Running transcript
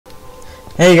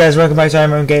Hey guys, welcome back to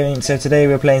Iron Man Gaming. So today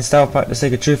we're playing South Park: The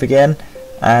Stick of Truth again,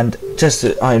 and just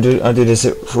I do this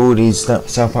for all these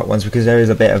South Park ones because there is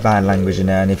a bit of bad language in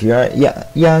there, and if you're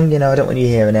young, you know, I don't want you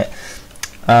hearing it.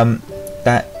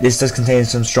 That this does contain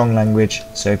some strong language,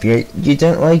 so if you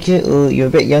don't like it or you're a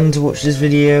bit young to watch this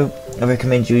video, I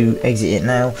recommend you exit it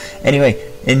now. Anyway,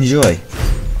 enjoy.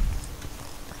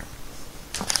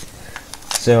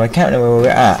 So I can't know where we're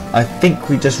at. I think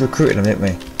we just recruited them, didn't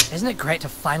we? Isn't it great to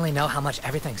finally know how much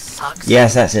everything sucks?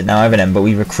 Yes, that's it now, Evan, but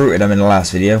we recruited them in the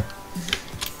last video.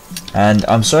 And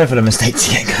I'm sorry for the mistakes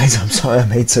again, guys. I'm sorry I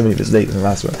made so many mistakes in the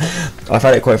last one. I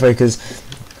found it quite funny because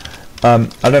I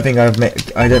don't think I've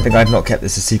not kept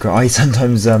this a secret. I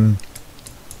sometimes how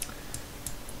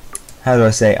do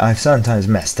I say? I've sometimes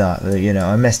messed up. You know,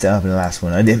 I messed it up in the last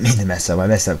one. I didn't mean to mess up. I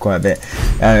messed up quite a bit.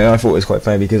 And I thought it was quite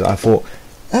funny because I thought,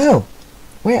 oh,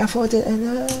 wait, I thought I did.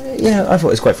 Yeah, I thought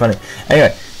it was quite funny.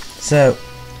 Anyway. So,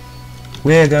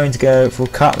 we're going to go for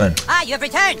Cartman. Ah, you have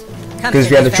returned! Because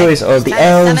we have the choice of the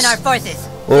elves, our forces.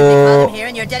 or here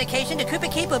and your dedication to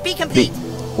Koopa Keep will be complete.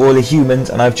 Or the humans,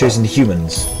 and I've chosen the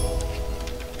humans.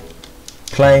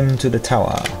 Climb to the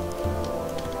tower.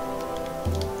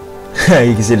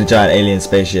 You can see the giant alien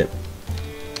spaceship.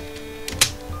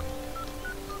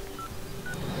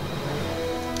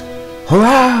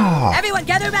 Hurrah! Everyone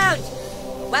gather around!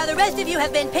 While the rest of you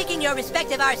have been picking your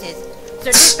respective arses, Sir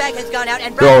Douchebag has gone out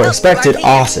and brought your respected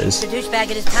arses. Sir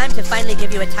Douchebag, it is time to finally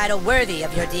give you a title worthy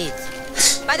of your deeds.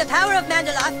 By the power of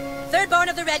Mandaloth, third born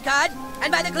of the Red Card,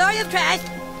 and by the glory of Trash,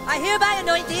 I hereby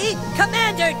anoint thee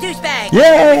Commander Douchebag.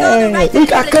 Yay! We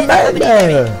got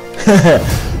Commander!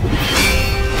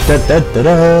 Da, da, da,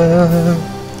 da.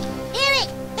 Eric!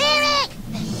 Eric!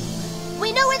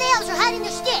 We know where the elves are hiding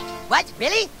their stick. What?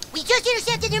 Really? We just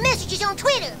intercepted their messages on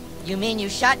Twitter. You mean you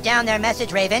shot down their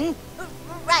message, Raven?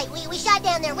 Right, we shot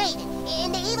down their Raven,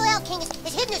 and the evil Elf King is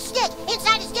hidden a stick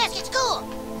inside his desk at school.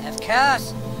 Of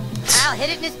course. I'll hid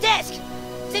it in his desk.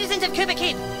 Citizens of Koopa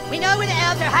Keep, we know where the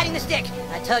elves are hiding the stick.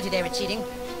 I told you they were cheating.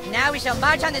 Now we shall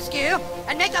march on the skew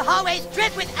and make the hallways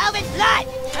drip with elven blood.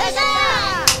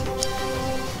 Huzzah!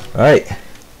 Right.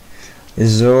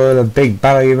 This is all a big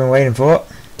battle you've been waiting for.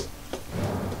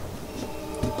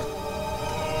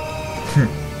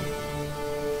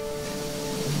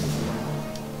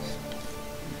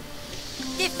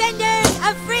 Defenders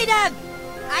of freedom!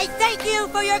 I thank you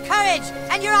for your courage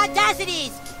and your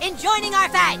audacities in joining our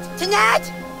fight.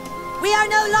 Tonight, we are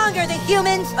no longer the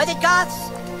humans or the goths.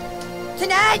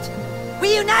 Tonight,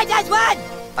 we unite as one!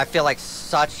 I feel like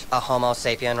such a homo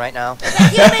sapien right now. The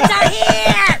humans are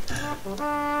here!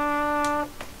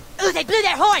 Ooh, they blew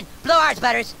their horn! Blow ours,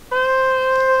 Butters.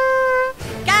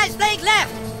 Guys, flank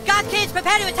left! Goth kids,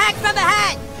 prepare to attack from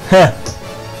behind!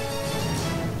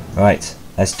 Right,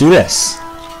 let's do this.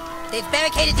 They've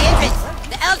barricaded the entrance.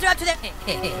 The elves are up to their...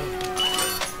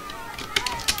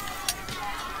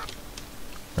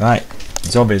 Right,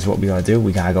 it's obvious what we gotta do.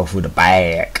 We gotta go through the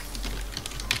back.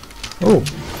 Oh,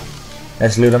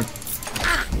 let's loot them.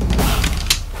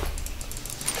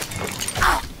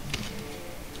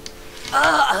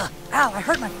 Ow, I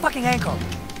hurt my fucking ankle.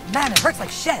 Man, it hurts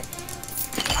like shit.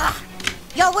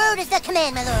 Your word is the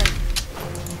command, my lord.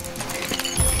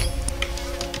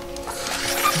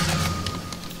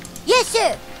 Yes,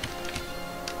 sir.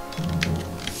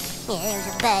 Here's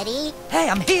a buddy. Hey,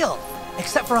 I'm healed.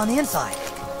 Except for on the inside.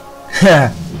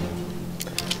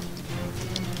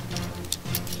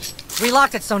 We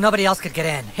locked it so nobody else could get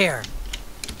in. Here.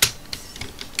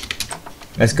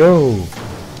 Let's go.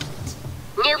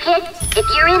 New kid, if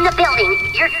you're in the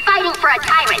building, you're fighting for a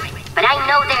tyrant. But I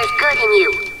know there's good in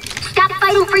you. Stop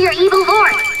fighting for your evil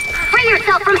lord. Free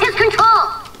yourself from his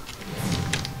control.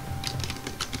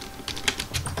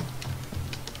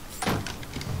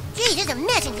 Geez, there's a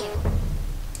mess in here.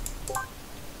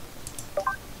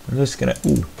 I'm just gonna.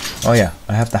 Ooh. Oh yeah,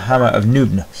 I have the hammer of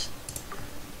noobness.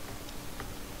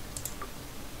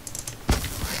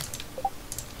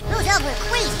 Those elves are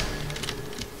crazy.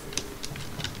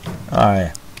 Oh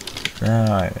yeah.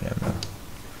 Now I remember.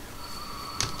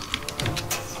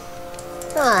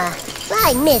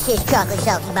 I miss his chocolate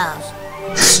salty balls.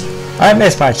 I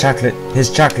miss my chocolate. His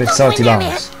chocolate salty Don't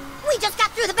balls. We just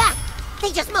got through the back.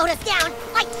 They just mowed us down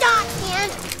like dogs, man.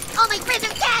 All my friends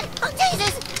are dead. Oh,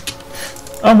 Jesus.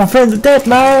 Oh, my friend's are dead,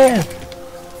 man.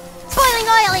 Boiling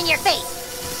oil in your face.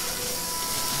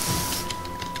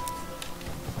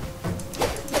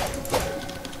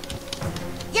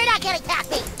 You're not getting past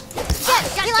me.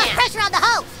 Just feel our pressure on the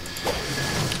hose.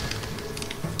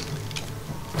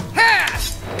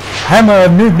 Hammer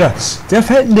of noobness.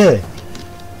 Defend it.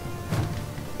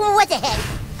 Well, what the heck?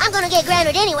 I'm gonna get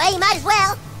grounded anyway. You might as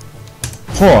well.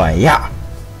 Oh yeah.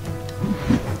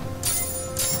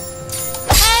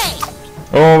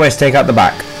 Always take out the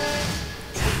back.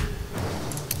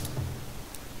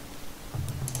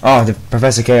 Oh, the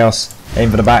Professor Chaos. Aim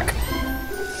for the back.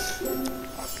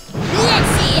 Let's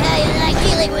see how you like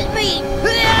dealing with me.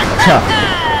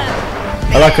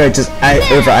 I like how it just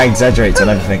over-exaggerates on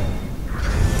everything.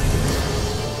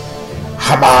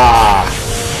 Hama!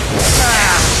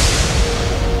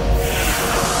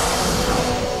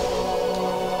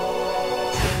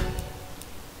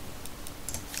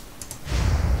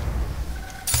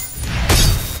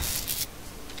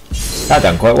 That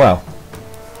done quite well.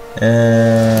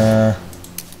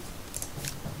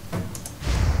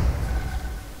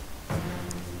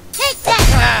 Take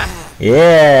that.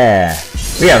 Yeah.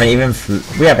 We haven't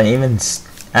even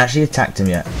actually attacked him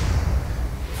yet.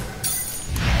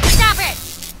 Stop it.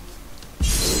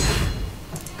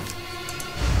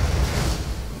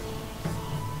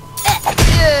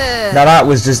 Now that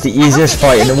was just the easiest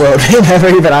fight in the world. They never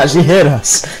even actually hit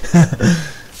us.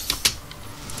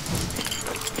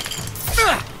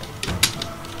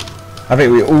 I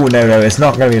think we all know though it's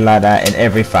not going to be like that in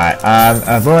every fight.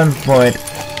 At one point,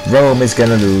 Rome is going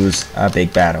to lose a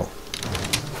big battle.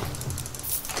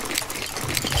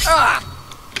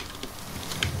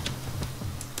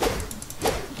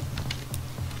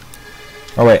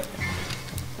 Oh wait.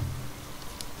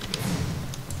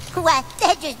 What?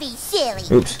 That'd just be silly.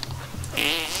 Oops.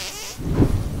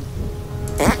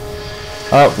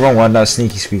 Oh, wrong one. That was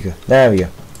Sneaky Squeaker. There we go.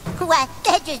 What?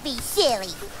 That'd just be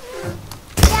silly.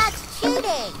 That's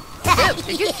cheating.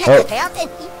 Did you kick Oh. the path?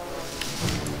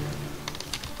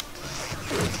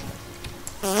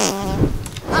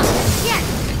 Shit.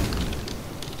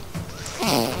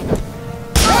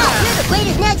 Oh, you're the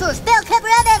greatest natural spell cover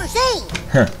I've ever seen.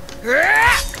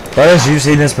 Brothers, you've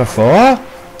seen this before?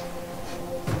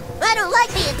 I don't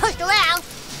like being pushed around.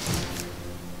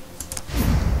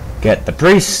 Get the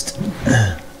priest.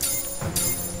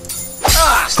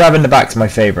 Stab in the back's my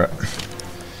favourite.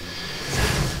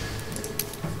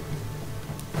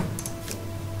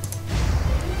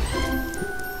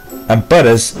 And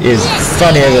Butters is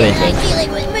funny as anything.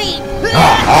 Dealing with me.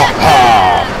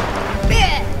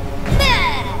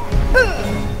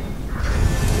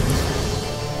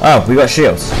 Oh, we got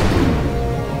shields.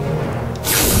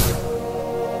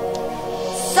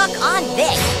 Suck on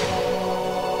this.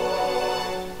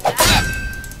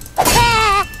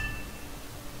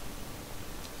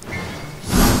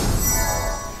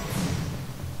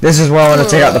 This is where I want to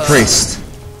take out the priest.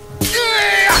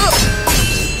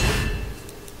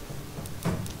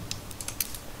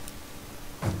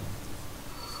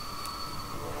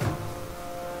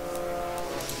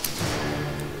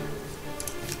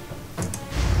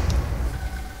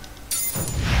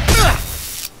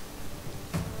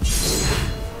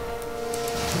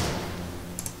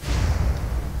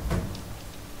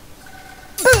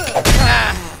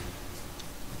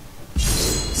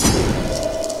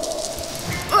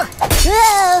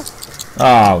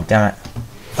 Oh, damn it.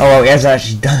 Oh well, he hasn't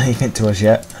actually done anything to us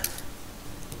yet.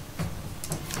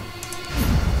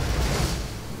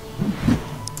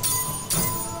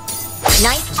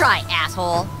 Nice try,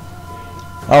 asshole.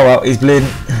 Oh well, he's bleeding.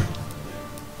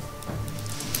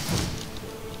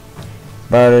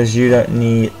 Brothers, you don't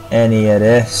need any of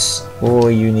this. All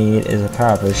you need is a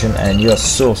power potion and your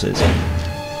sources.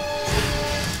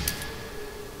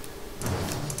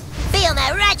 Feel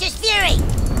my righteous fury.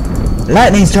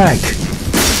 Lightning strike!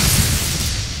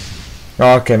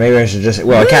 Oh, okay, maybe I should just...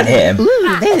 Well, I can't hit him.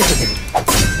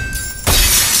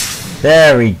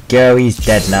 There we go, he's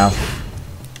dead now.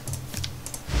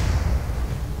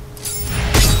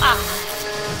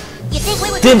 You think we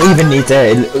would Didn't even need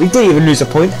to... We didn't even lose a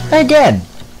point. Again!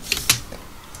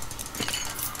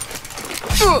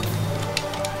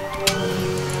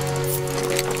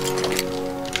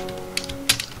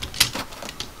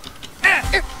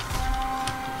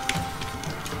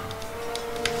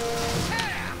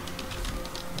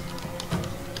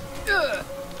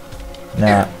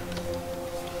 Nah.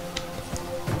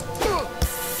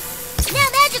 Now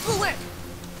magic will work.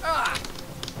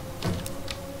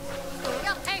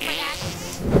 You'll pay for that.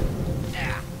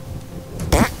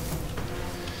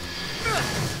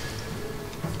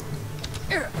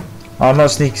 Oh, not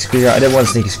Sneaky Squeaker. I didn't want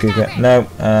Sneaky Squeaker. No.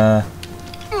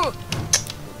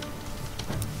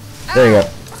 There you go.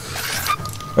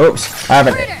 Oops. I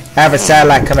have a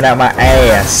satellite coming out my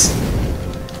ass.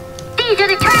 These are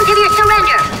the terms of your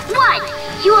surrender. 1.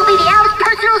 You will be the Owl's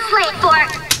personal slave for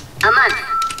a month.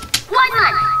 1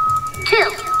 month. 2.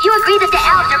 You agree that the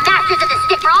Owls are masters of the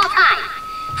stick for all time.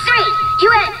 3. You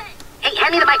Hey,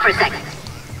 hand me the mic for a second.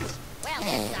 Well,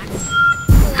 this sucks.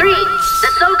 3.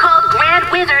 The so-called Grand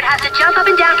Wizard has to jump up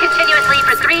and down continuously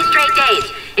for 3 straight days.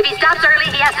 If he stops early,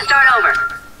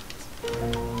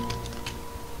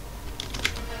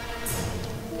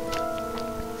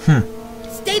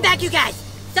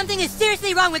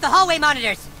 seriously wrong with the hallway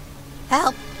monitors?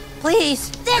 Help,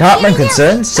 please. Cartman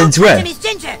concerned? Since Don't touch when? him, he's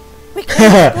Ginger. We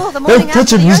came to school the morning Don't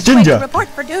touch after him, the he's earthquake Ginger. to report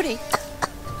for duty.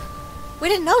 We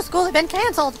didn't know school had been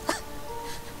canceled.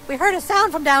 We heard a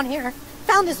sound from down here.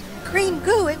 Found this green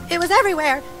goo. It was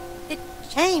everywhere. It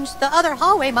changed the other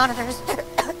hallway monitors.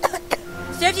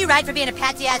 Serves you right for being a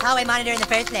patsy-ass hallway monitor in the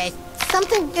first place.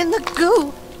 Something in the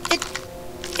goo. It...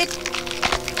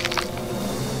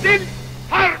 Sind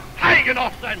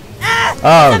Parteigenossen!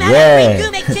 Oh, Somehow that yeah. green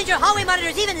goo makes Ginger hallway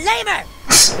monitors even lamer!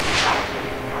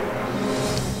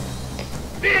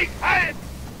 Big head!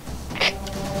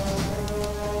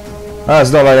 Oh,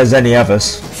 it's not like there's any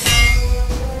others.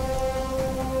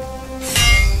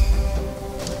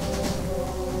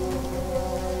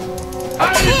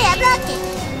 Hey, I blocked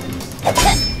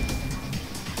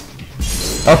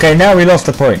it! Okay, now we lost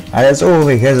the point, and it's all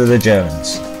because of the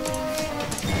Germans.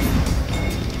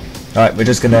 Alright, we're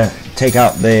just gonna take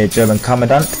out the German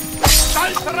commandant.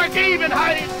 Stolzer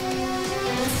Ergebenheit!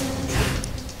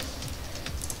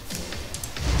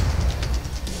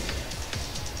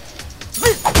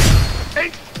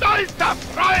 In stolzer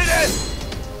Freude!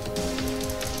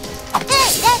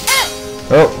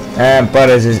 Oh, and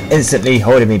Butters is instantly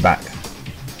holding me back.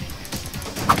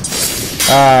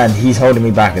 And he's holding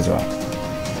me back as well.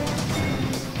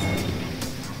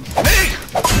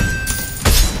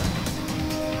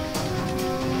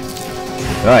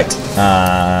 Right,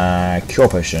 cure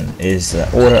potion is the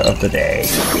order of the day.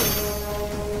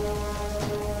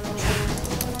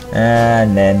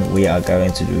 And then we are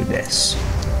going to do this.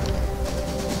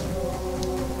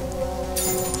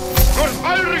 Durch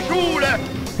eure Schule!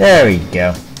 There we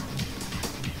go.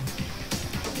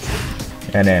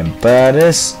 And then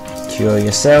Butters, cure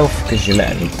yourself because you're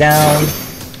letting me down.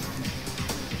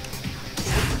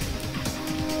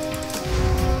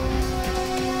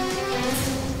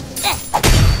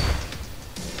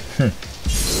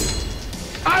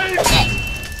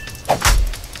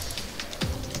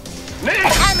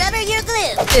 I rubber your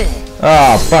glue!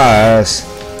 Oh, Butters.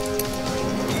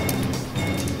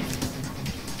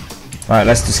 Right,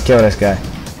 let's just kill this guy.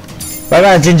 Bye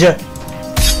bye, Ginger.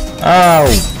 Oh.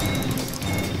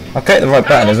 I clicked the right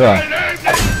button as well.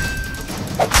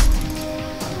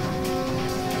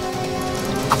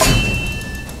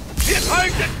 Wir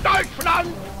folgen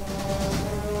Deutschland!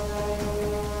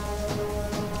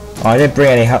 Oh, I didn't bring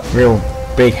any real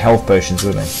big health potions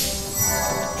with me.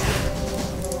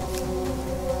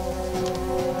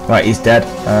 Right, he's dead.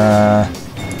 Und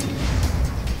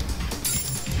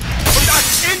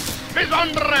das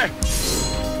insbesondere!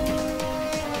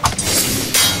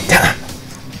 Damn.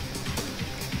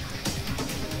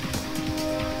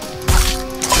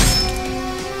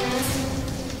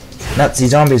 Nazi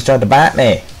zombies tried to bite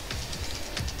me.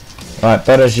 Right,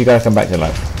 Butters, you gotta come back to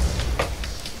life.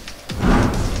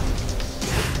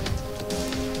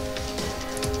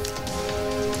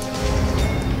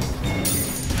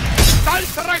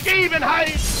 Stolzer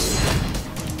Ergebenheit!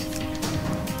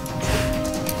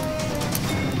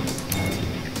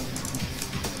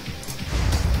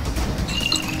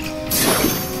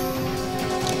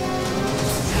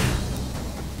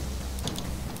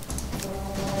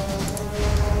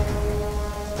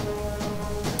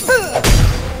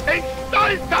 In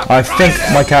stolzer I think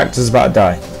Freude! my character's about to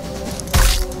die.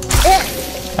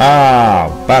 Ah,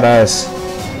 Butters.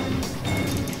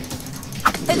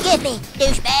 Forgive me,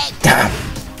 douchebag! Damn.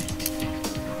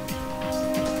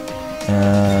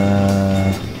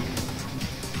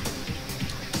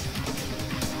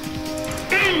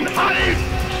 Inhalt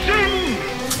Sinn!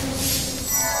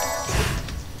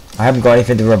 I haven't got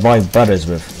anything to revive Butters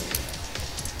with.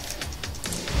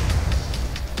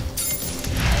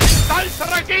 Stolzer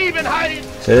Ergebenheit!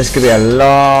 So this could be a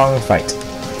long fight.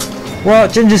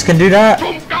 What? Gingers can do that?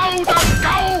 Zum Gauder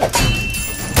Gau!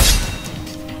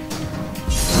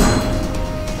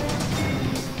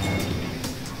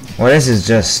 Well, this is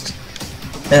just...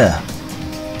 Ugh.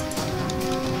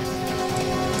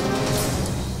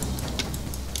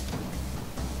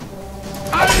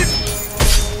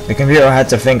 Halt! The computer had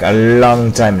to think a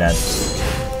long time then.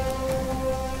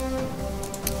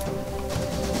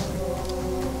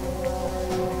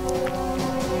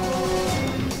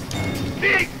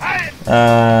 Big head!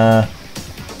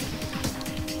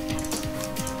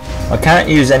 I can't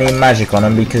use any magic on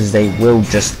them because they will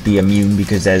just be immune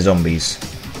because they're zombies.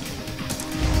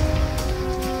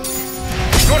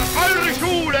 Durch eure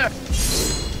Schule!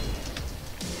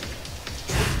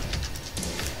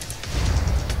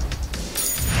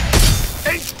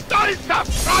 In stolzer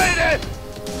Freude!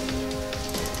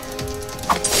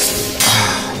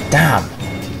 Damn.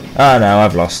 Oh no,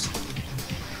 I've lost.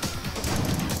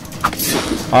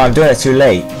 Oh, I'm doing it too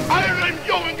late. Euren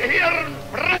jungen Gehirn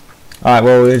fressen! Alright,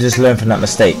 well, we'll just learn from that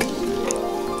mistake.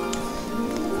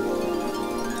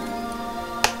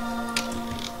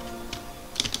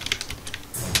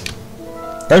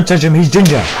 Don't touch him, he's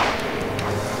ginger!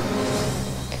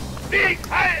 Weg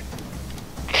ein!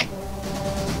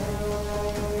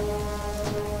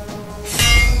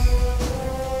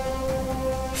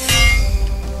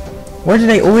 Why do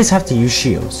they always have to use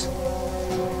shields?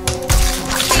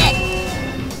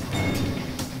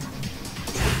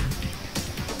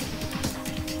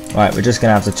 Right, we're just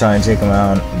gonna have to try and take them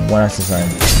out one at a time.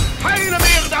 Keiner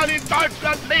mehr dann in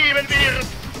Deutschland leben wird!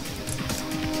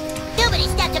 Nobody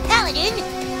stopped a paladin.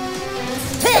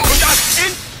 Und das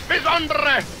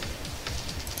insbesondere!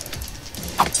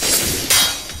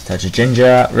 Touch a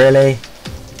ginger, really?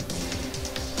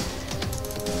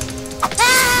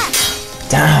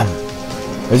 Damn!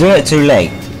 We're doing it too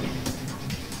late.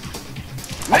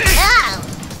 Oh.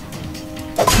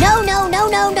 No, no, no,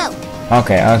 no, no.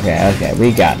 Okay,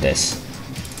 we got this.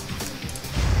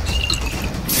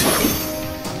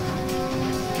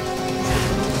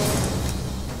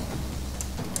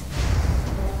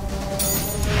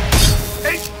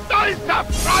 In stolzer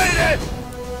Freude!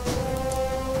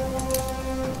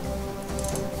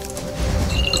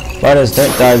 Brothers,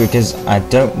 don't die because I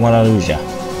don't want to lose you.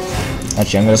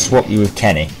 Actually, I'm going to swap you with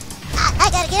Kenny. I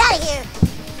gotta get out of here.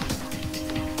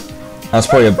 That's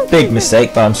probably a big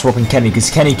mistake, but I'm swapping Kenny because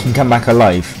Kenny can come back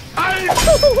alive. Halt!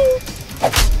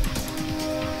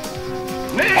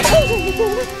 Nicht!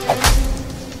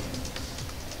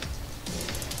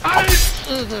 Halt!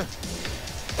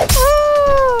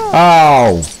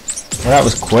 Oh! Well, that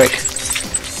was quick.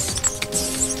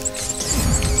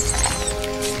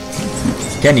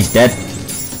 Kenny's dead.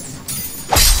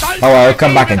 Oh well, I'll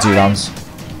come back in 2 rounds.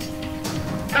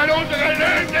 An unsere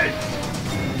Löhne!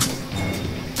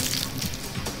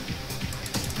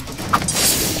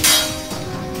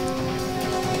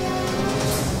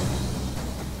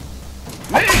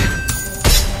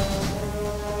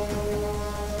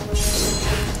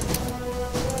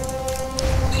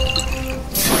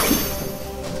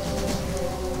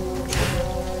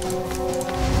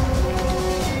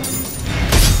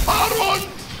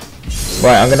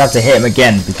 Right, I'm gonna have to hit him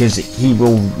again because he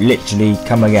will literally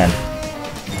come again.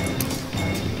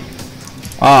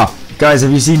 Ah, guys,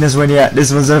 have you seen this one yet?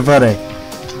 This one's so funny.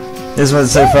 This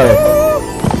one's so funny.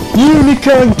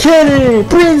 Unicorn Kenny!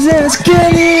 Princess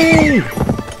Kenny!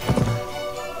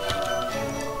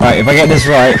 Right, if I get this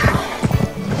right.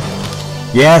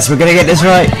 Yes, we're gonna get this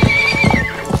right.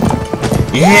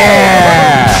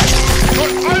 Yeah!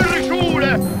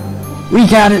 We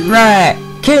got it right!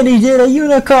 Kenny did a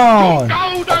unicorn!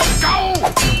 Go, go!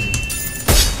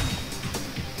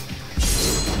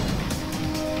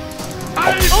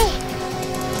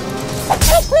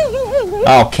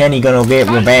 Oh, Kenny gonna get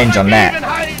revenge on that.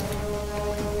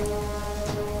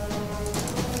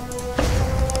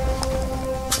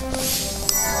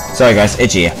 Sorry guys,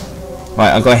 itchy.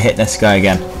 Right, I've got to hit this guy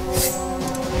again.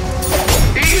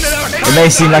 It may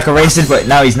seem like a racist, but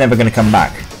now he's never gonna come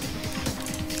back.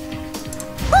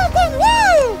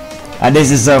 And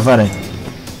this is so funny.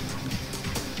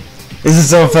 This is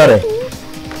so funny.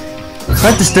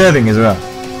 Quite disturbing as well.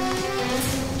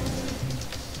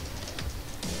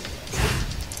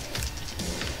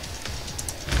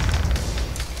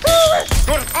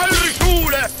 Durch eure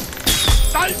Schule!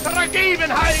 Stolzer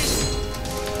Ergebenheit!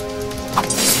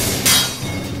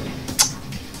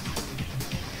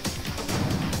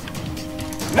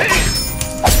 Nicht!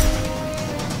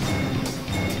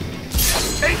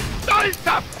 In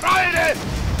stolzer Freude!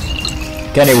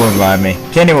 Kenny will revive me.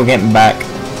 Kenny will get me back.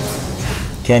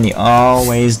 Kenny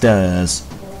always does.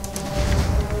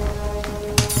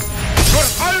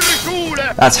 Durch eure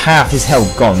Schule! That's half his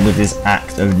health gone with this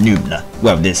act of Nubna.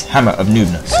 Well, this hammer of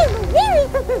Nubness.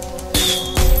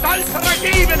 Stolzer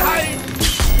Ergebenheit!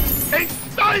 In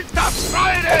stolzer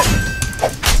Freude!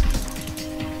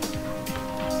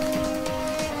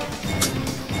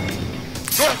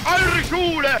 Durch eure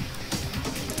Schule!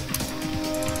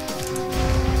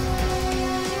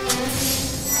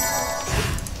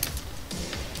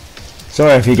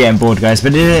 Sorry if you're getting bored, guys,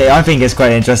 but I think it's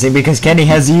quite interesting because Kenny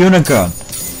has a unicorn.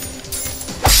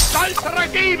 Stolzer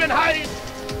Ergebenheit!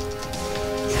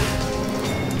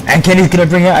 And Kenny's gonna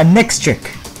bring out a next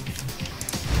trick.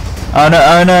 Oh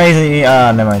no, he's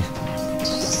never mind.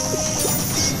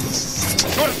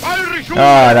 Durch eure Schule!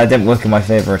 Oh, that didn't work in my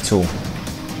favour at all.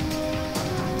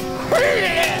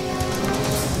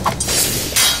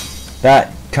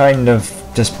 That kind of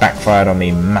just backfired on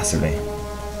me massively.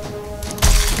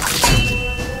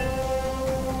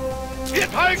 Wir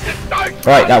folgen Deutschland!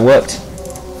 Right, that worked.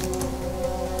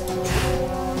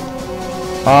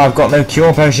 Oh, I've got no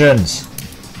cure potions.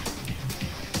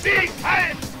 Big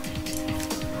head!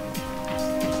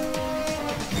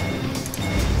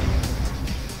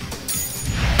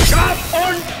 Grab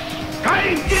uns!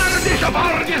 Kein irdischer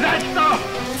Vorgesetzter!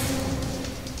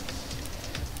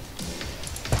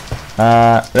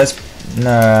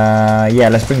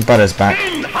 Let's bring Butters back.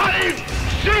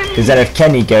 Because then if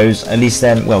Kenny goes, at least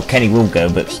then, well, Kenny will go,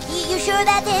 but... You sure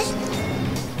about this?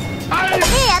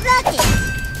 Hey, I'm lucky.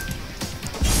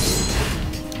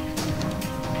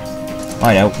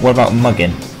 I know, what about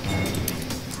mugging?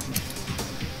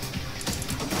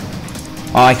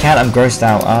 Oh, I can't, I'm grossed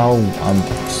out. Oh, I'm...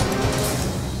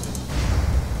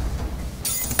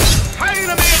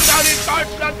 Keiner mehr dann in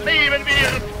Deutschland leben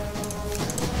wird!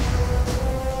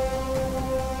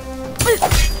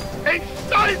 In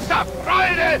stolzer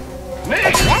Freude! Nicht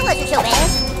That wasn't so bad.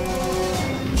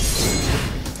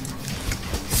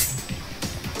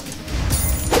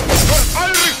 für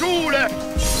eure Schule!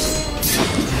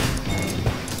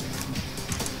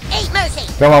 Ain't mercy.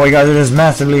 Come on, we gotta do this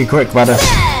massively quick, Butters.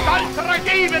 Stolzer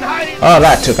Ergebenheit! Oh,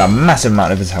 that took a massive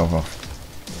amount of his health off.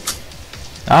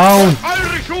 Oh,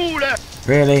 Eure Schule!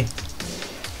 really?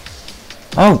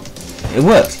 Oh, it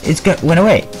worked. It's went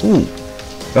away. Ooh.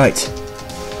 Right.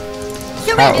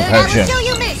 Surrender, and I potion. will show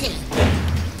you mercy.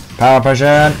 Power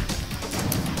potion.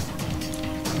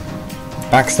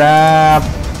 Backstab.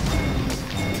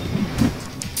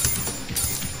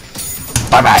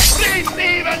 Bye bye. Stehen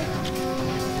neben!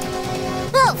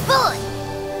 Oh, boy.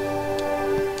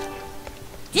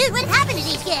 Dude, what happened to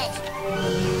these guys?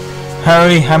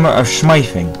 Holy Hammer of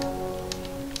Schmeifing.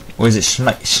 Or is it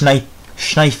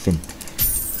Schneifing?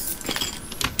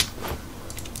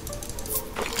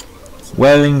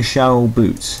 Welling shell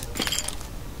boots.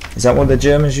 Is that what the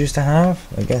Germans used to have?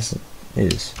 I guess it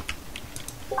is.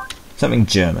 Something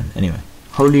German, anyway.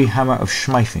 Holy Hammer of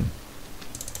Schmeifing.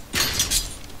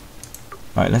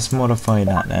 Right, let's modify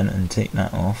that then and take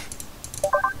that off.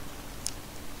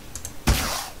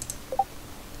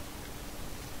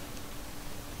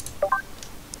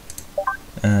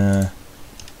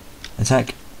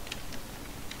 Attack.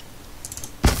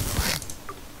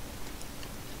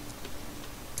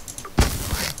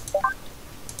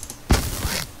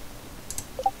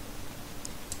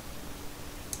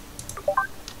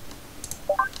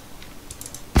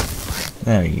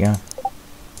 There we go.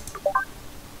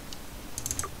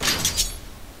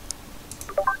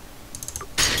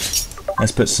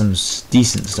 Let's put some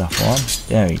decent stuff on.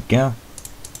 There we go.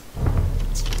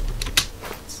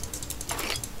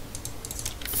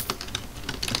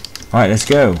 Alright, let's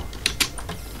go.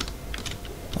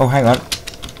 Oh, hang on.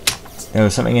 There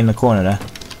was something in the corner there.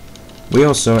 We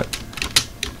all saw it.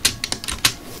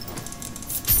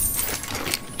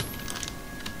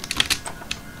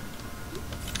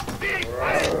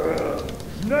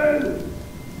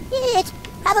 It's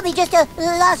probably just a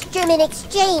lost German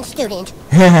exchange student.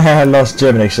 Lost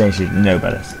German exchange student. No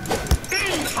better.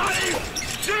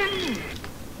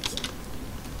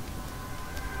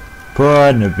 Poor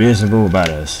and abusable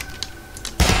Butters.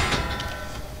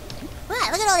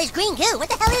 Wow, look at all this green goo. What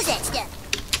the hell is that stuff?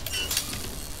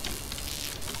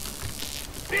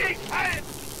 Big head!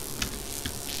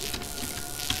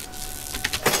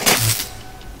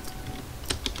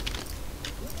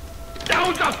 Der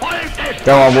Untervolk ist...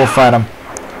 Go on, we'll fight him.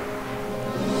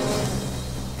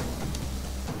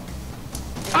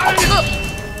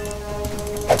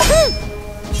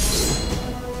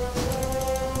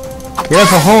 Yeah,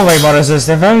 for hallway monitors,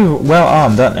 they're very well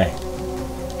armed, aren't they?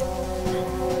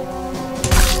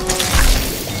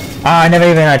 Ah, I never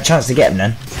even had a chance to get them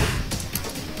then.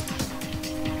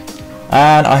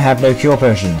 And I have no cure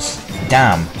potions.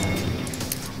 Damn.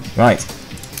 Right.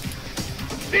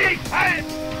 Big head!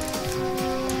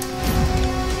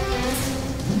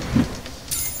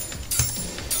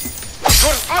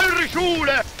 Für eure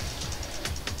Schule!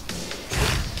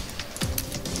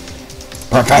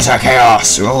 Professor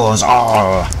Chaos rules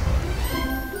all.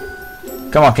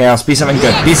 Come on, Chaos, be something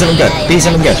good. Be something good. Be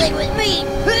something good. Dealing with me.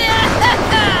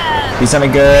 Be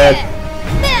something good.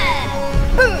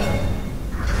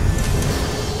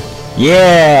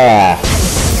 Yeah.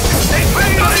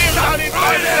 Keiner mehr dann in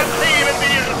Deutschland leben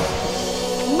wird!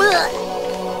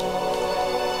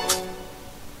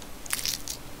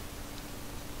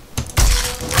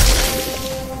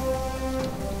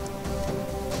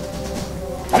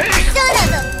 Son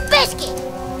of a biscuit!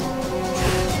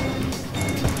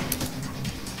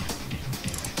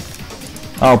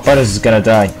 Oh, Butters is gonna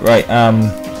die. Right,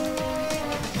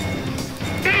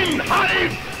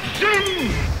 Inhalt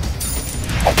Sinn!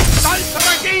 Stolzer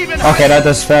Ergebenheit! okay, that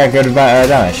does fair good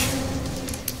damage.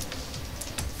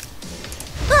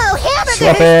 Oh, hamburger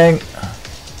Swapping!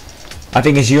 I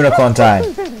think it's unicorn time.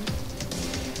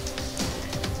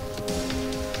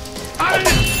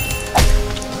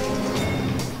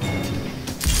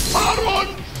 Warum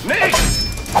nicht?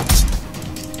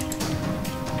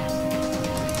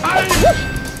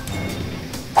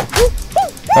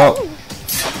 Oh.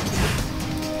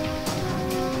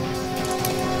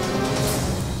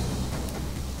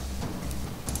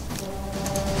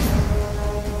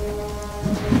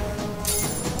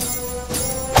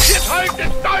 Geteilt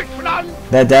ist Deutschland!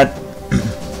 They're dead.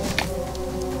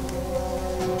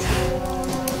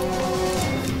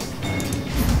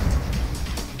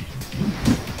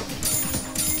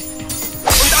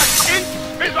 Und das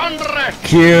insbesondere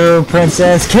Cue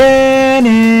Princess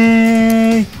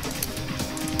Kenny!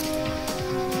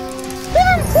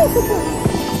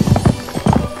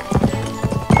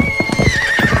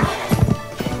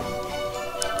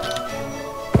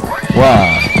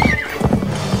 One,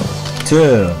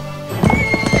 two,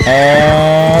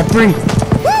 and three.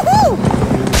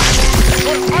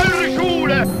 für eure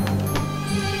Schule!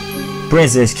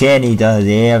 Princess Kenny does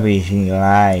everything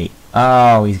right.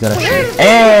 Oh, he's got a.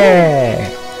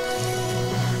 Hey!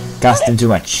 Cost him too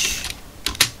much.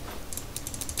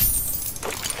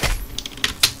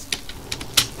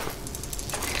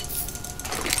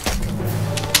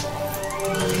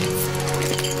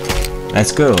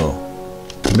 Let's go,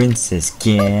 Princess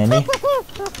Kenny.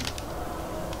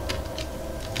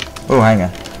 Oh, hang on.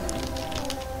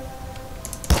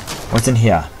 What's in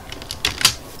here?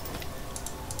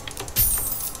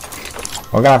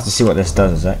 We're gonna have to see what this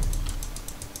does, is it?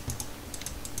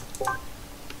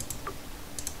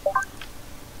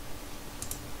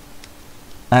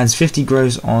 Adds 50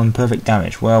 gross on perfect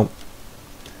damage. Well,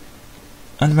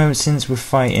 at the moment, since we're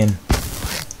fighting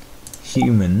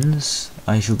humans,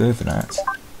 I shall go for that.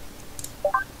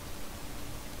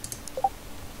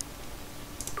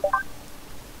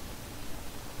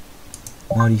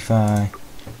 Modify.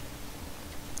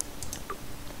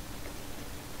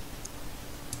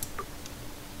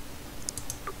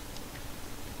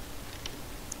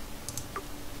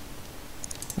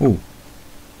 Ooh.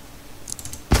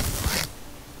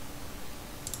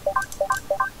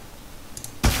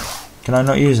 Can I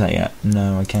not use that yet?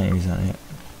 No, I can't use that yet.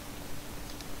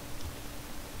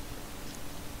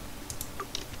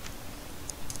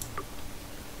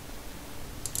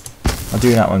 I'll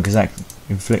do that one because that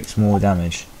inflicts more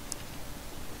damage.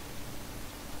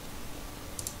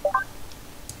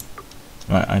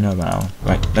 Right, I know about that one.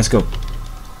 Right, let's go.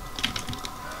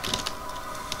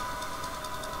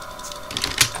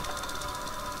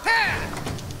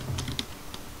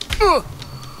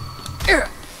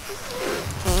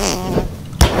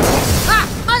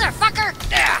 Motherfucker!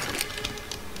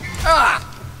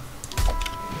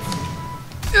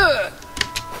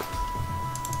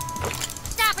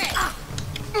 Stop it!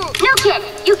 No, kid,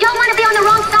 you don't want to be on the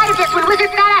wrong side of this when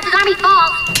Wizard Badass's army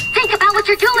falls. Think about what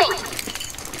you're doing.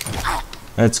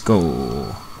 Let's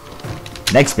go.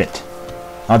 Next bit.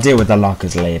 I'll deal with the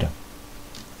lockers later.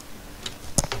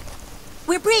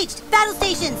 We're breached! Battle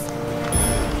stations!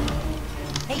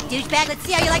 Hey, douchebag, let's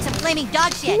see how you like some flaming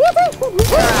dog shit.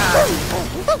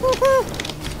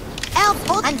 Elf,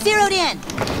 hold. I'm zeroed in.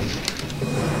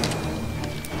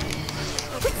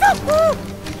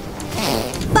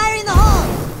 Fire in the hole!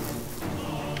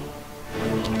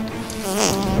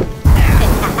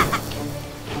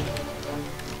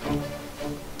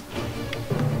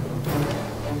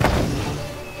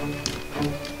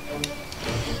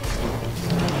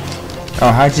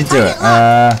 Oh, how'd you do it?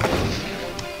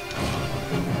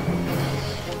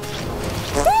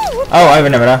 Oh, I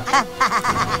remember now.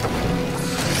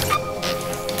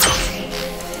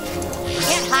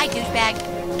 Can't hide, douchebag.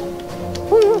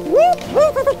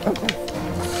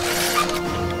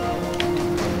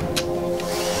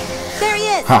 There he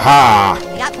is! Haha!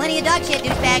 You got plenty of dog shit,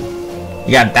 douchebag.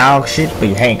 You got dog shit, but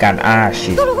you ain't got ass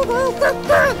shit.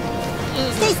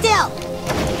 Stay still!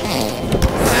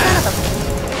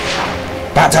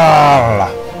 Battle!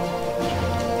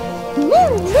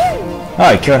 Oh,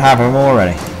 he killed half of them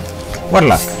already. What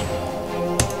luck.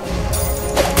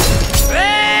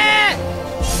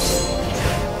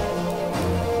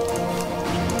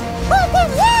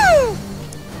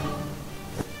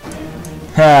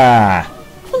 Ha!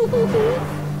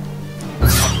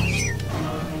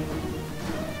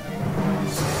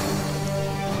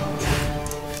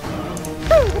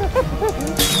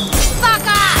 Fuck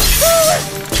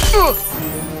off!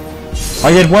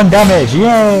 I did 1 damage,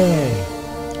 yay!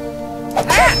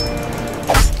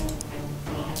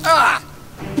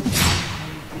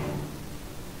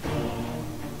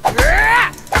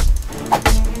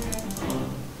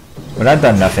 Well, that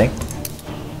done nothing.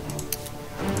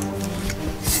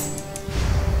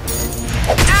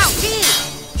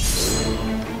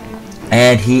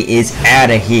 and he is out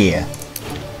of here.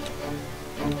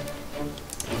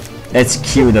 Let's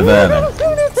cue the vermin.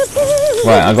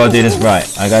 Right, I gotta do this right.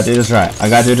 I gotta do this right. I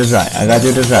gotta do this right. I gotta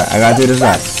do this right. I gotta do this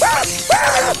right.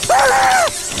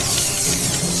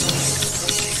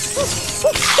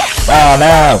 Oh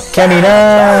no! Kenny,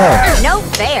 no! No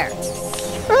fair.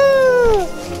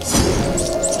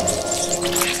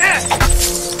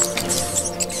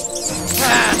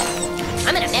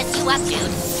 I'm gonna mess you up,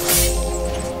 dude.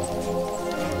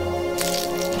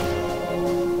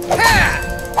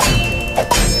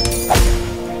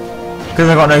 Because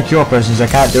I got no cure potions, I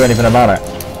can't do anything about it.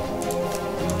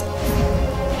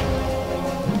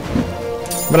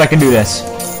 But I can do this.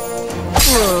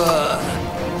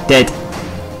 Dead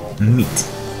meat.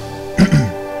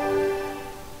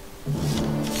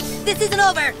 This isn't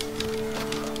over.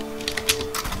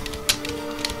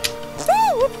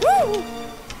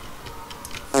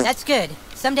 That's good.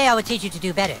 Someday I will teach you to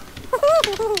do better.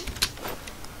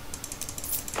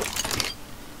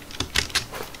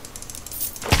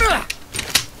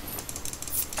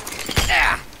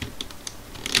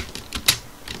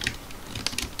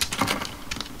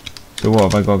 So what,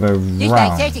 have I got to go Douchebag,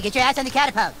 round? seriously, get your ass on the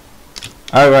catapult.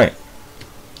 Oh right.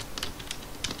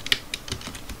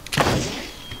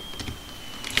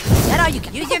 That all you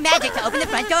can use your magic to open the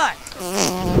front door.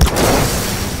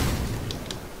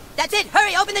 That's it!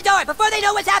 Hurry, open the door before they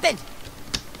know what's happened!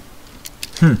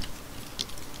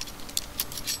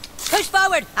 Push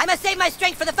forward! I must save my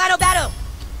strength for the final battle!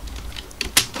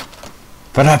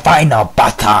 For the final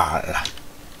battle!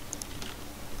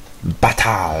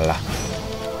 Battle!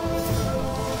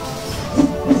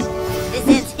 This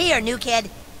ends here, new kid.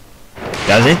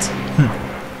 Does it?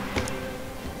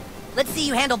 Let's see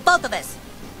you handle both of us.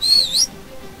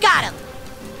 Got him!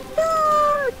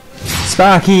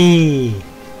 Sparky!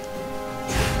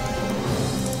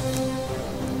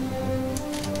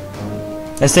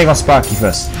 Let's take on Sparky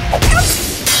first.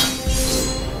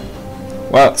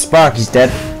 Well, Sparky's dead.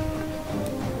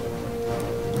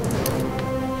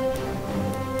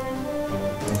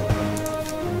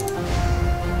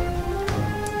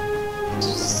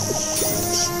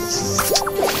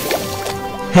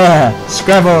 Ha!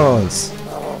 Scrabbles!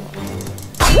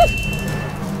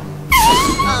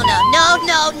 Oh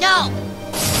no, no!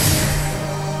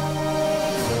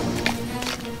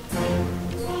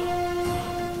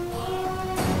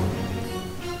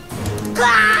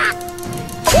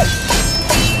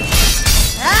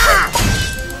 Ah!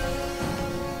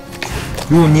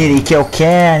 You nearly killed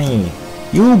Kenny!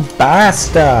 You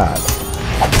bastard!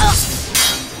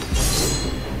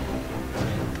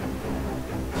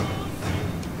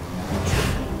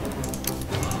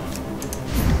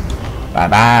 Bye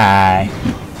bye!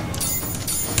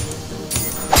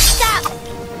 Stop!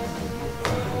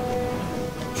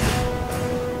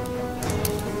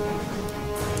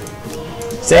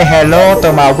 Say hello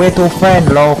to my little friend,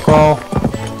 Loco!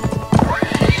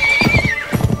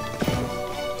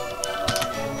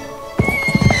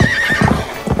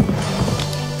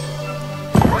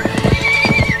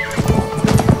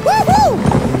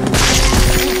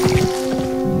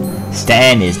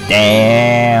 Stan is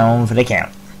down for the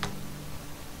count.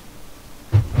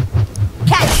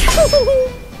 Catch!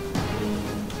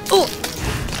 Ooh!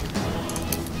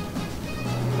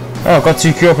 Oh, I've got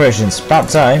 2 cure potions. About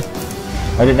time.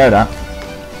 I didn't know that.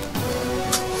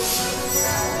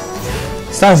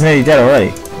 Stan's nearly dead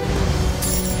already.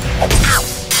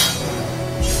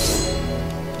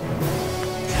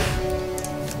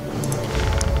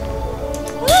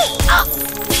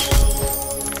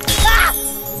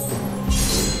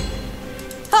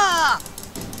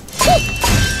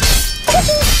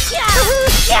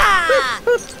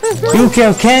 You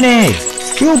killed Kenny!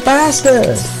 You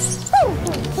bastard!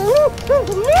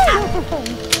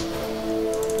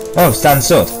 Oh, Stan's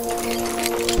sword.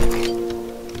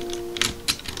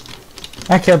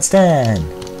 I killed Stan!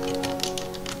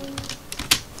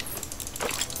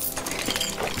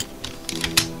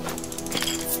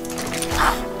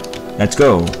 Let's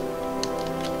go.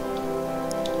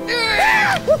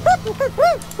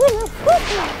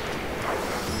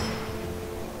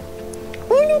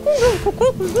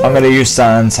 I'm gonna use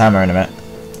Stan's hammer in a minute.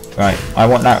 Right, I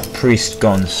want that priest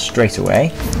gone straight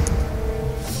away.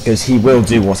 Because he will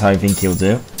do what I think he'll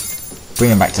do.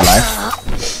 Bring him back to life.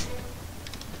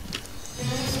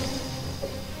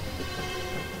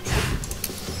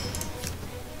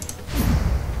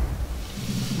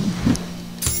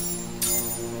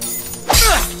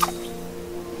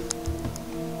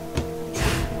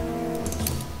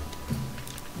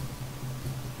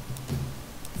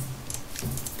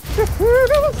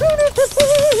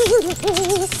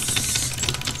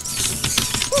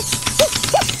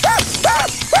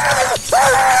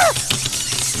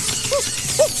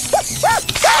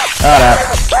 Oh, no.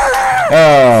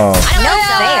 Oh, No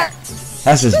fair.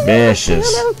 that's just vicious.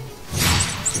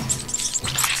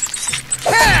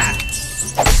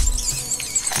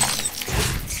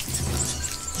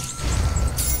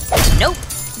 Nope.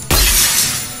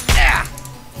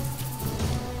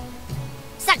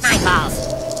 Suck my balls.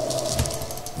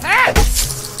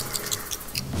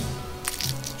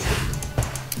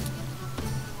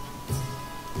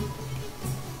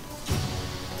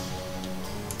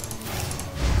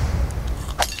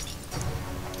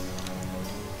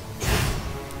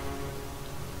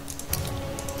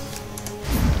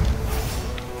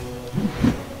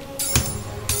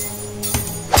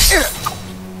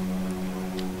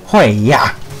 Hoi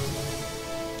ya!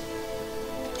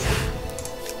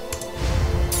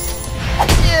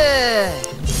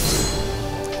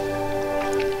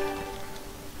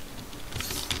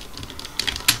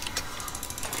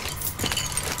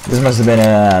 This must have been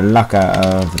a luck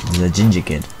of the ginger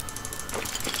kid.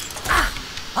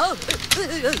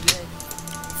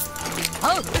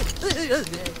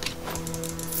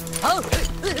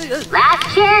 Last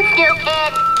chance, new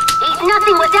kid. He's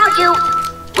nothing without you.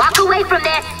 Walk away from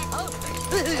this.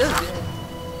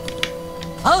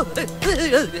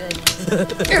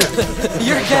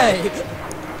 You're gay.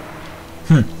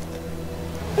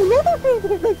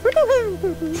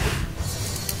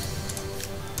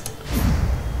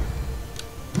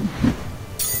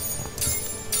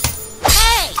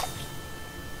 Hey!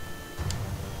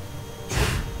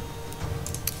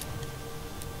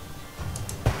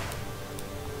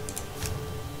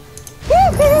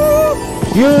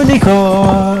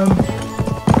 Unicorn!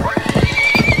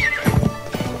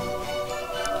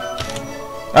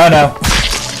 Oh no!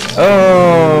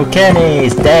 Oh,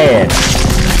 Kenny's dead!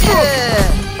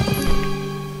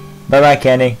 Bye bye,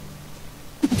 Kenny.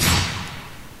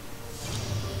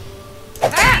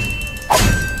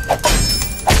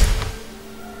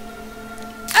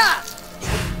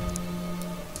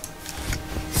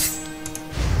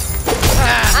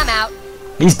 I'm out.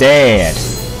 He's dead.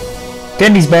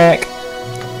 Kenny's back.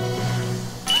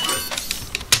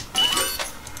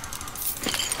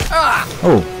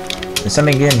 Oh, there's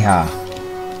something in here.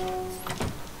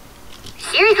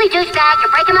 Seriously, douchebag,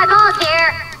 you're breaking my balls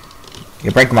here.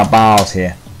 You're breaking my balls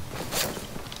here.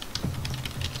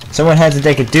 Someone had to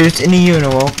take a deuce in the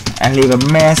urinal and leave a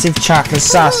massive chocolate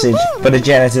sausage for the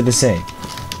janitor to see.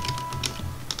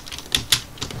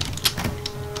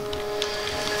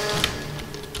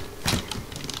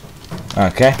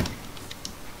 Okay.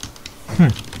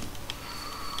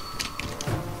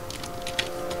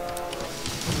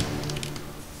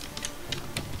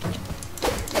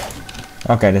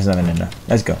 Okay, there's nothing in there.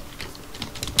 Let's go.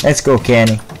 Let's go,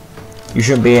 Kenny. You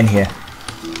shouldn't be in here.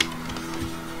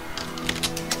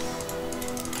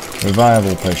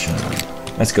 Revival potion.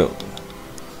 Let's go.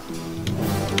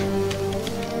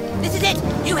 This is it.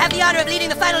 You have the honor of leading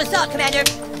the final assault, Commander.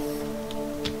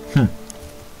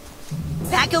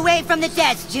 Back away from the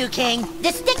desk, Jew King.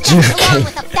 The stick doesn't belong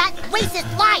with a fat,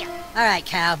 racist liar. All right,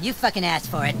 Cal. You fucking asked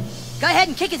for it. Go ahead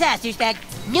and kick his ass, douchebag.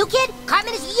 New kid,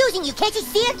 Cartman is using you. Can't you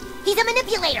see it? He's a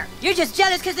manipulator. You're just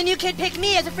jealous because the new kid picked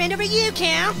me as a friend over you,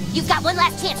 Cal. You've got one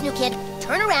last chance, new kid.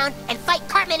 Turn around and fight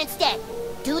Cartman instead.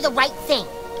 Do the right thing.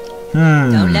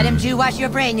 Don't let him Jew wash your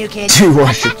brain, new kid. Jew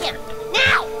wash Attack him!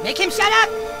 Now! Make him shut up.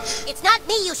 It's not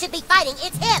me you should be fighting,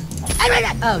 it's him!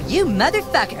 Oh, you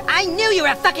motherfucker. I knew you were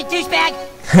a fucking douchebag.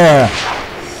 it.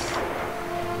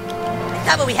 I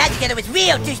thought what we had together was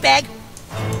real, douchebag.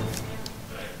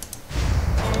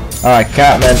 Alright,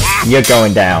 Cartman, you're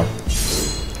going down.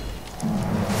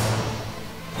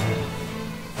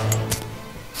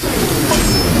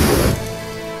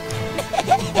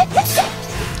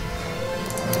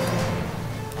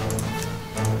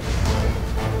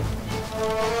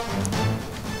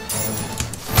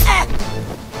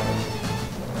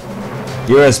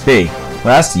 USB. Well,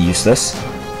 that's useless.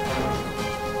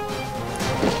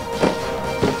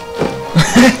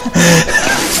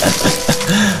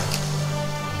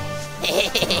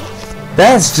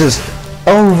 That's just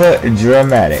over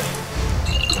dramatic.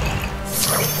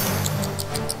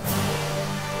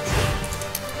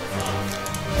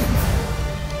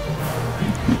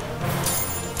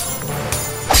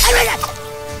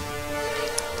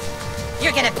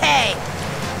 You're gonna pay.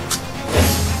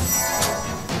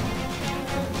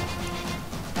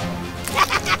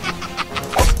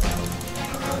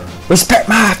 Respect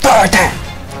my authority!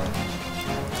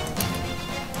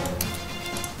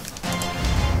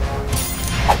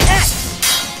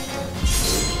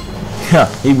 Yeah,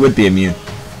 he would be immune.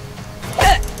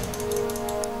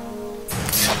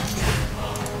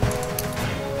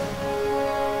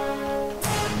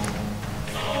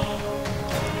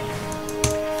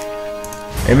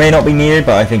 It may not be needed,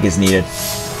 but I think it's needed.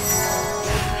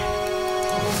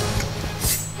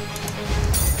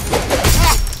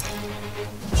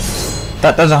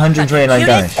 That does 129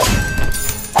 damage.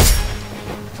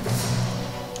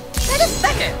 That is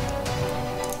better.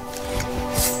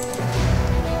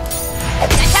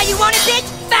 That's how you want it, bitch?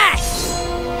 Fast!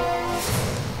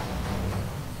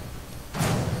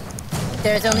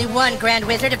 There's only one Grand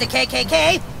Wizard of the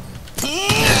KKK.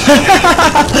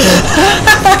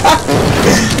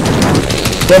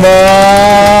 Come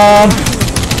on!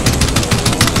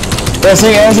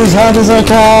 Pressing as hard as I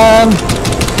can!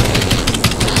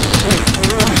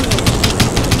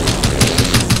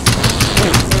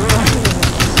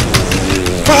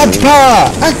 Fat power!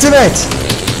 Activate!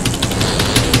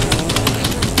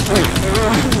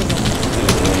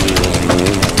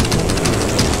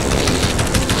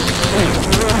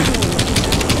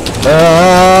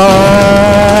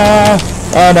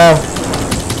 Oh no!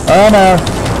 Oh no!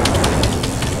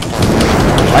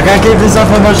 I can't keep this up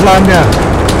for much longer!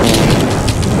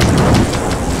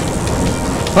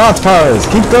 Fat powers!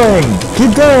 Keep going!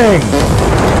 Keep going!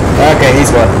 Okay,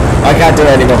 he's won. I can't do it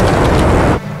anymore.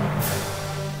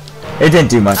 It didn't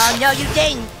do much. Oh no, you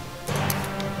didn't.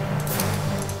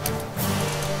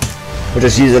 We'll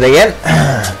just use it again.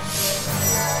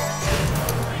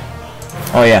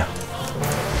 Oh yeah.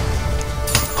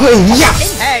 Oh yeah!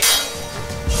 Didn't hurt.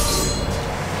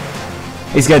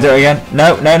 He's gonna do it again.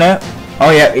 No, no, no. Oh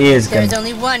yeah, he is going. There's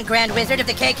only one Grand Wizard of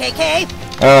the KKK.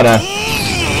 Oh no.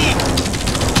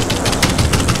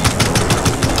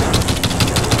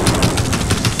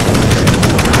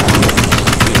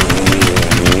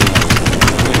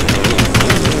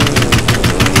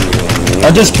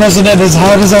 I'm just pressing it as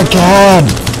hard as I can.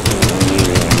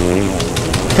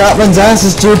 Cartman's ass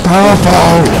is too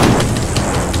powerful.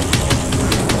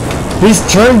 He's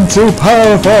turned too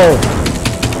powerful.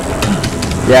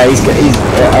 Yeah,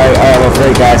 I'm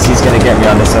afraid, guys, he's gonna get me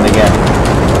on this one again.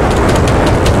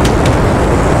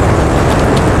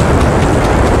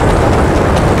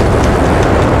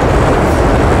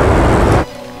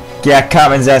 Yeah,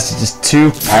 Cartman's ass is just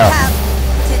too powerful.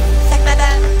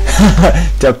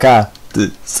 Tell Carl to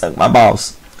suck my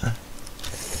balls.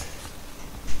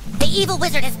 The evil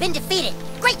wizard has been defeated.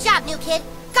 Great job, new kid.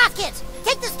 Goth kids,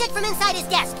 take the stick from inside his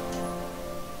desk.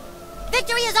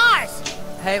 Victory is ours.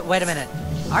 Hey, wait a minute.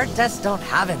 Our desks don't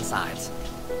have insides.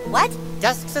 What?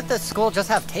 Desks at the school just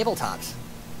have tabletops.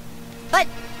 But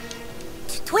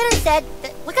Twitter said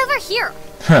that, Look over here.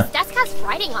 Huh. This desk has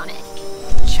writing on it.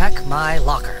 Check my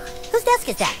locker. whose desk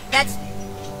is that? That's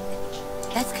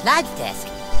Clyde's desk.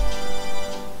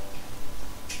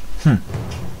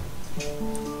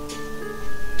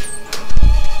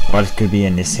 What could be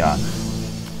in this yard?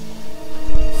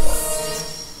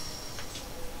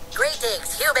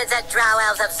 Greetings, humans and drow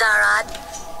elves of Zaron.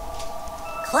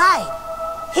 Clyde,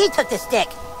 he took the stick.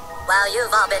 While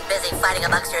you've all been busy fighting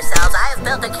amongst yourselves, I have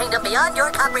built a kingdom beyond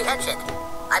your comprehension.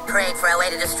 I prayed for a way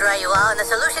to destroy you all, and the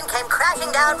solution came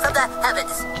crashing down from the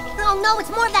heavens. Oh no, it's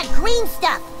more of that green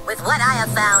stuff. With what I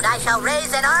have found, I shall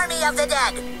raise an army of the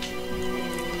dead.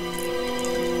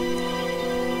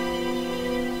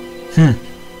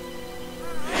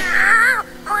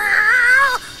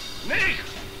 Nicht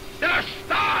der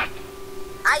Staat!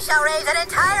 I shall raise an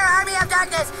entire army of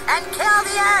darkness and kill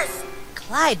the Earth!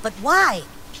 Clyde, but why?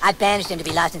 I banished him to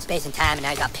be lost in space and time, and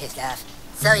I got pissed off.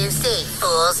 So you see,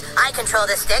 fools, I control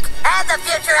the stick and the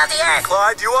future of the Earth!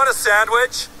 Clyde, do you want a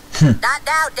sandwich? Not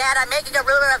now, Dad. I'm making a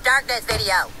Ruler of Darkness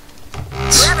video.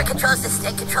 Whoever controls the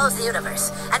stick controls the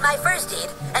universe. And my first deed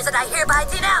is that I hereby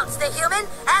denounce the human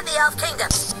and the elf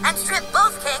kingdoms and strip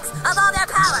both kings of all their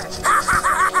power.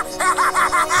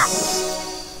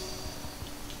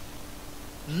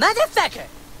 Motherfucker!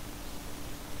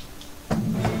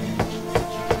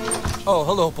 Oh,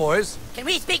 hello, boys. Can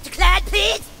we speak to Clyde,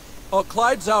 please? Oh,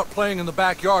 Clyde's out playing in the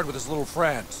backyard with his little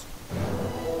friends.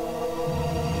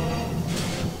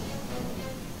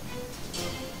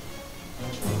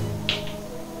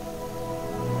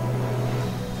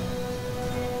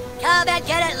 Come and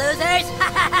get it, losers!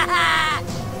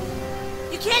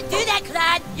 You can't do that,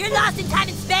 Clyde! You're lost in time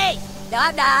and space! No,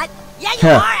 I'm not! Yeah, you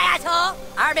are, asshole!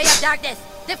 Army of Darkness,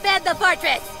 defend the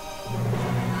fortress!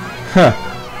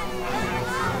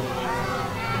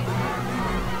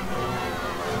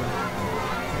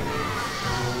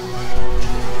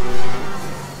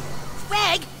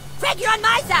 Greg, you're on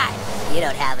my side! You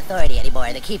don't have authority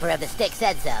anymore. The Keeper of the Stick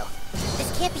said so.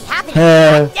 This can't be happening.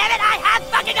 Damn it, I have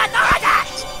fucking authority!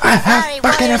 I have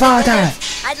fucking authority!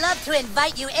 I'd love to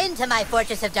invite you into my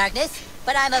Fortress of Darkness,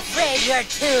 but I'm afraid you're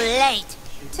too late.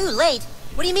 Too late?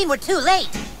 What do you mean we're too late?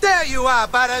 There you are,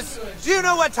 Butters. Do you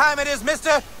know what time it is,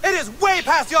 mister? It is way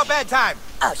past your bedtime.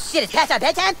 Oh shit, it's past our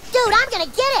bedtime? Dude, I'm gonna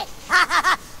get it!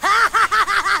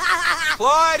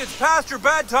 Clyde, it's past your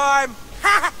bedtime.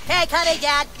 Hey, coming,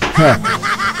 Dad!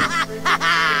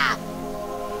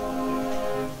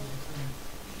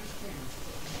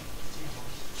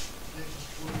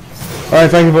 Alright,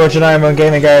 thank you for watching Iron Man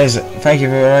Gaming, guys. Thank you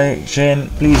for watching.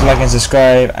 Please like and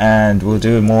subscribe, and we'll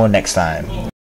do more next time.